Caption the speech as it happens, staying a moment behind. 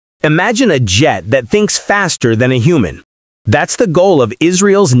Imagine a jet that thinks faster than a human. That's the goal of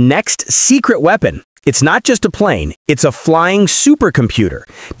Israel's next secret weapon. It's not just a plane, it's a flying supercomputer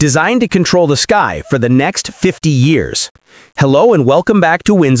designed to control the sky for the next 50 years. Hello and welcome back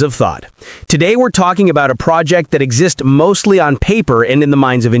to Winds of Thought. Today we're talking about a project that exists mostly on paper and in the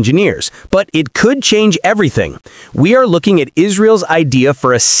minds of engineers, but it could change everything. We are looking at Israel's idea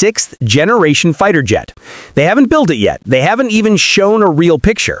for a 6th-generation fighter jet. They haven't built it yet, they haven't even shown a real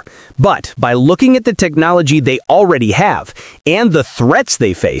picture. But by looking at the technology they already have and the threats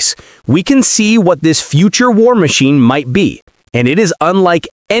they face, we can see what this future war machine might be. And it is unlike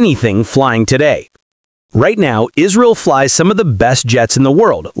anything flying today. Right now, Israel flies some of the best jets in the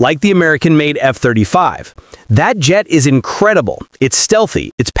world, like the American-made F-35. That jet is incredible, it's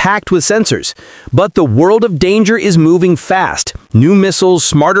stealthy, it's packed with sensors. But the world of danger is moving fast. New missiles,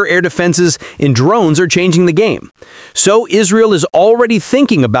 smarter air defenses, and drones are changing the game. So Israel is already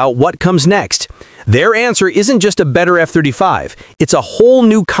thinking about what comes next. Their answer isn't just a better F-35, it's a whole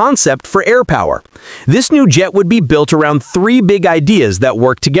new concept for air power. This new jet would be built around three big ideas that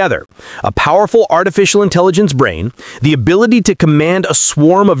work together: a powerful artificial intelligence brain, the ability to command a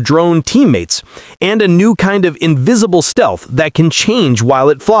swarm of drone teammates, and a new kind of invisible stealth that can change while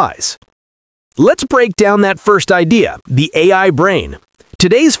it flies. Let's break down that first idea, the AI brain.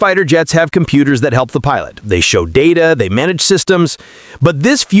 Today's fighter jets have computers that help the pilot. They show data, they manage systems, but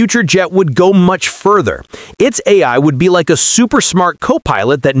this future jet would go much further. Its AI would be like a super smart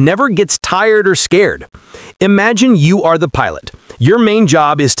co-pilot that never gets tired or scared. Imagine you are the pilot. Your main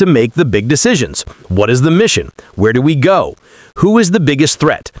job is to make the big decisions. What is the mission? Where do we go? Who is the biggest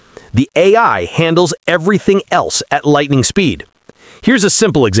threat? The AI handles everything else at lightning speed. Here's a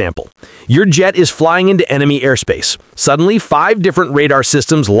simple example. Your jet is flying into enemy airspace. Suddenly, 5 different radar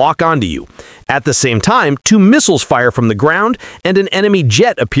systems lock onto you. At the same time, 2 missiles fire from the ground and an enemy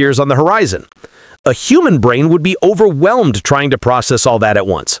jet appears on the horizon. A human brain would be overwhelmed trying to process all that at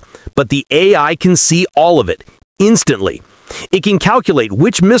once. But the AI can see all of it, instantly. It can calculate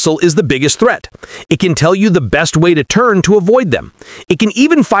which missile is the biggest threat. It can tell you the best way to turn to avoid them. It can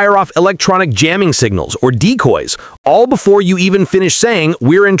even fire off electronic jamming signals or decoys, all before you even finish saying,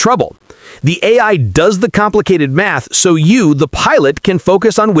 "We're in trouble." The AI does the complicated math so you, the pilot, can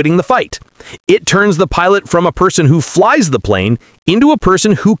focus on winning the fight. It turns the pilot from a person who flies the plane into a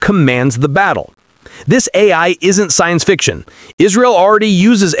person who commands the battle. This AI isn't science fiction. Israel already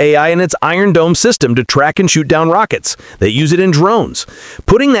uses AI in its Iron Dome system to track and shoot down rockets. They use it in drones.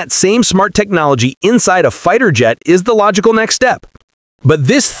 Putting that same smart technology inside a fighter jet is the logical next step. But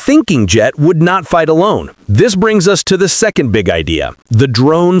this thinking jet would not fight alone. This brings us to the second big idea, the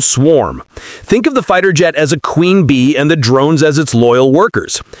drone swarm. Think of the fighter jet as a queen bee and the drones as its loyal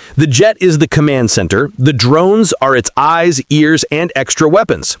workers. The jet is the command center, the drones are its eyes, ears, and extra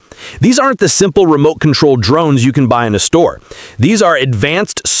weapons. These aren't the simple remote-controlled drones you can buy in a store. These are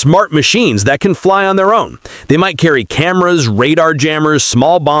advanced, smart machines that can fly on their own. They might carry cameras, radar jammers,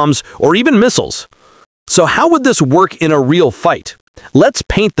 small bombs, or even missiles. So how would this work in a real fight? Let's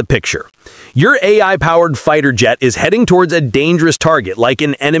paint the picture. Your AI-powered fighter jet is heading towards a dangerous target like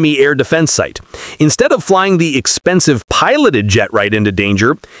an enemy air defense site. Instead of flying the expensive piloted jet right into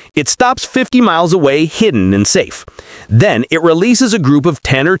danger, it stops 50 miles away, hidden and safe. Then it releases a group of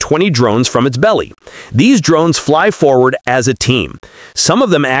 10 or 20 drones from its belly. These drones fly forward as a team. Some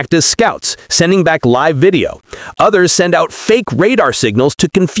of them act as scouts, sending back live video. Others send out fake radar signals to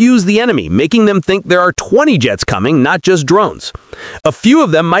confuse the enemy, making them think there are 20 jets coming, not just drones. A few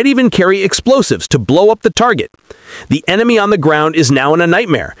of them might even carry explosives to blow up the target. The enemy on the ground is now in a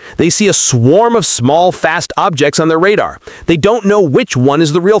nightmare. They see a swarm of small, fast objects on their radar. They don't know which one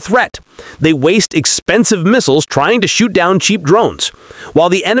is the real threat. They waste expensive missiles trying to shoot down cheap drones. While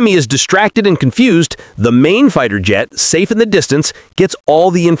the enemy is distracted and confused, the main fighter jet, safe in the distance, gets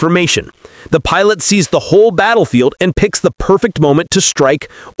all the information. The pilot sees the whole battlefield and picks the perfect moment to strike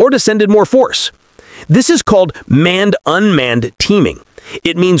or to send in more force. This is called manned-unmanned teaming.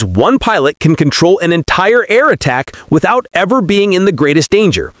 It means one pilot can control an entire air attack without ever being in the greatest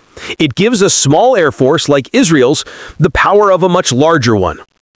danger. It gives a small air force like Israel's the power of a much larger one.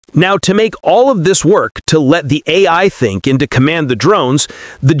 Now, to make all of this work, to let the AI think and to command the drones,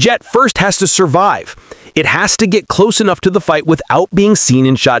 the jet first has to survive. It has to get close enough to the fight without being seen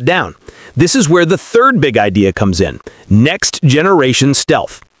and shot down. This is where the third big idea comes in: next-generation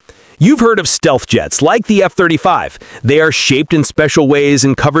stealth. You've heard of stealth jets, like the F-35. They are shaped in special ways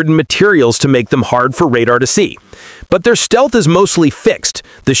and covered in materials to make them hard for radar to see. But their stealth is mostly fixed.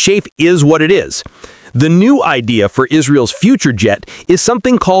 The shape is what it is. The new idea for Israel's future jet is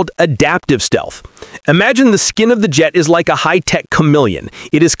something called adaptive stealth. Imagine the skin of the jet is like a high-tech chameleon.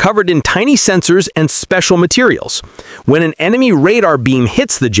 It is covered in tiny sensors and special materials. When an enemy radar beam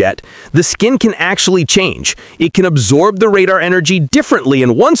hits the jet, the skin can actually change. It can absorb the radar energy differently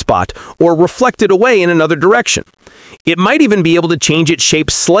in one spot or reflect it away in another direction. It might even be able to change its shape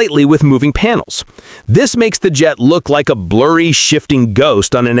slightly with moving panels. This makes the jet look like a blurry, shifting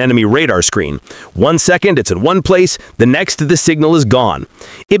ghost on an enemy radar screen. 1 second it's in one place, the next the signal is gone.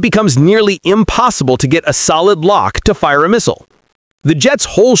 It becomes nearly impossible to get a solid lock to fire a missile. The jet's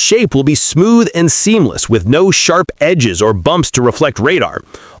whole shape will be smooth and seamless, with no sharp edges or bumps to reflect radar.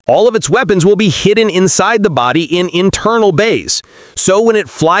 All of its weapons will be hidden inside the body in internal bays. So when it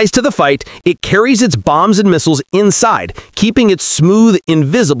flies to the fight, it carries its bombs and missiles inside, keeping its smooth,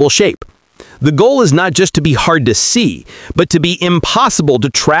 invisible shape. The goal is not just to be hard to see, but to be impossible to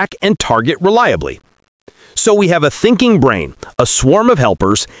track and target reliably. So we have a thinking brain, a swarm of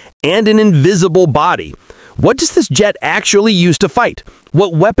helpers, and an invisible body. What does this jet actually use to fight?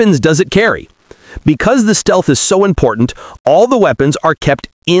 What weapons does it carry? Because the stealth is so important, all the weapons are kept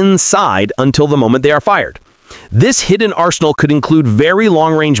inside until the moment they are fired. This hidden arsenal could include very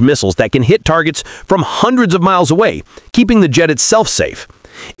long-range missiles that can hit targets from hundreds of miles away, keeping the jet itself safe.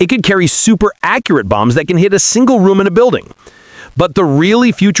 It could carry super accurate bombs that can hit a single room in a building. But the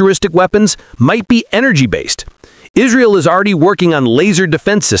really futuristic weapons might be energy-based. Israel is already working on laser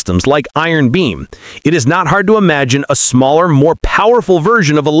defense systems like Iron Beam. It is not hard to imagine a smaller, more powerful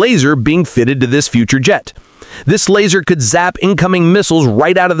version of a laser being fitted to this future jet. This laser could zap incoming missiles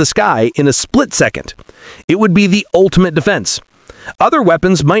right out of the sky in a split second. It would be the ultimate defense. Other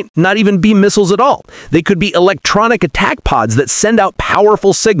weapons might not even be missiles at all. They could be electronic attack pods that send out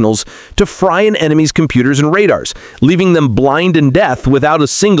powerful signals to fry an enemy's computers and radars, leaving them blind and deaf without a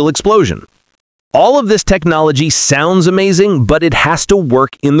single explosion. All of this technology sounds amazing, but it has to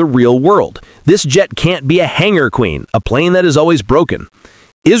work in the real world. This jet can't be a hangar queen, a plane that is always broken.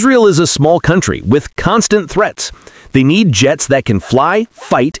 Israel is a small country with constant threats. They need jets that can fly,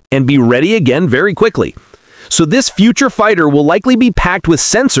 fight, and be ready again very quickly. So this future fighter will likely be packed with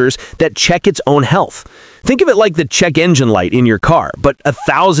sensors that check its own health. Think of it like the check engine light in your car, but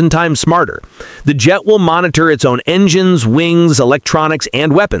 1,000 times smarter. The jet will monitor its own engines, wings, electronics,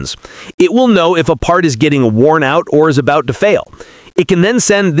 and weapons. It will know if a part is getting worn out or is about to fail. It can then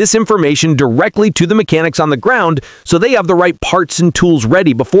send this information directly to the mechanics on the ground so they have the right parts and tools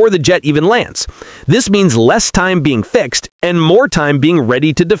ready before the jet even lands. This means less time being fixed and more time being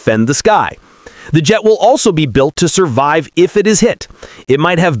ready to defend the sky. The jet will also be built to survive if it is hit. It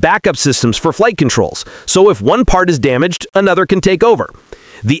might have backup systems for flight controls, so if one part is damaged, another can take over.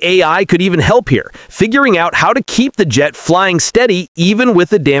 The AI could even help here, figuring out how to keep the jet flying steady even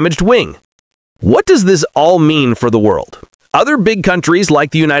with a damaged wing. What does this all mean for the world? Other big countries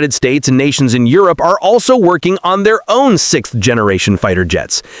like the United States and nations in Europe are also working on their own 6th-generation fighter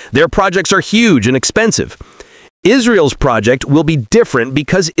jets. Their projects are huge and expensive. Israel's project will be different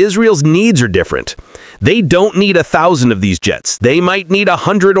because Israel's needs are different. They don't need 1,000 of these jets. They might need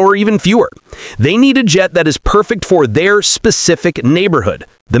 100 or even fewer. They need a jet that is perfect for their specific neighborhood,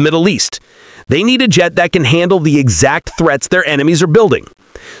 the Middle East. They need a jet that can handle the exact threats their enemies are building.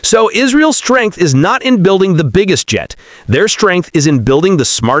 So Israel's strength is not in building the biggest jet. Their strength is in building the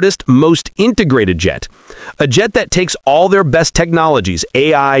smartest, most integrated jet. A jet that takes all their best technologies,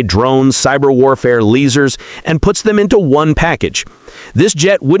 AI, drones, cyber warfare, lasers, and puts them into one package. This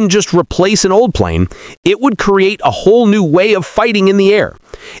jet wouldn't just replace an old plane, it would create a whole new way of fighting in the air.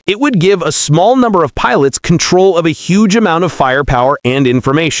 It would give a small number of pilots control of a huge amount of firepower and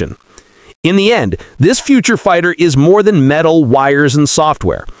information. In the end, this future fighter is more than metal, wires, and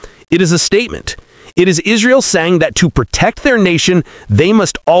software. It is a statement. It is Israel saying that to protect their nation, they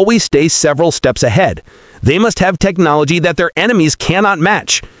must always stay several steps ahead. They must have technology that their enemies cannot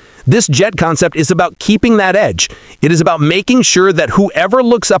match. This jet concept is about keeping that edge. It is about making sure that whoever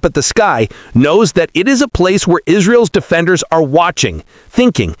looks up at the sky knows that it is a place where Israel's defenders are watching,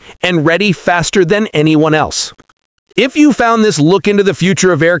 thinking, and ready faster than anyone else. If you found this look into the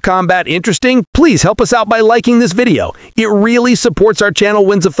future of air combat interesting, please help us out by liking this video. It really supports our channel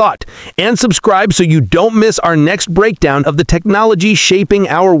Winds of Thought. And subscribe so you don't miss our next breakdown of the technology shaping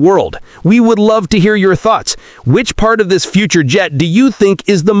our world. We would love to hear your thoughts. Which part of this future jet do you think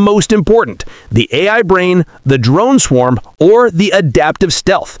is the most important? The AI brain, the drone swarm, or the adaptive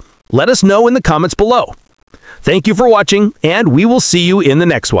stealth? Let us know in the comments below. Thank you for watching, and we will see you in the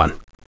next one.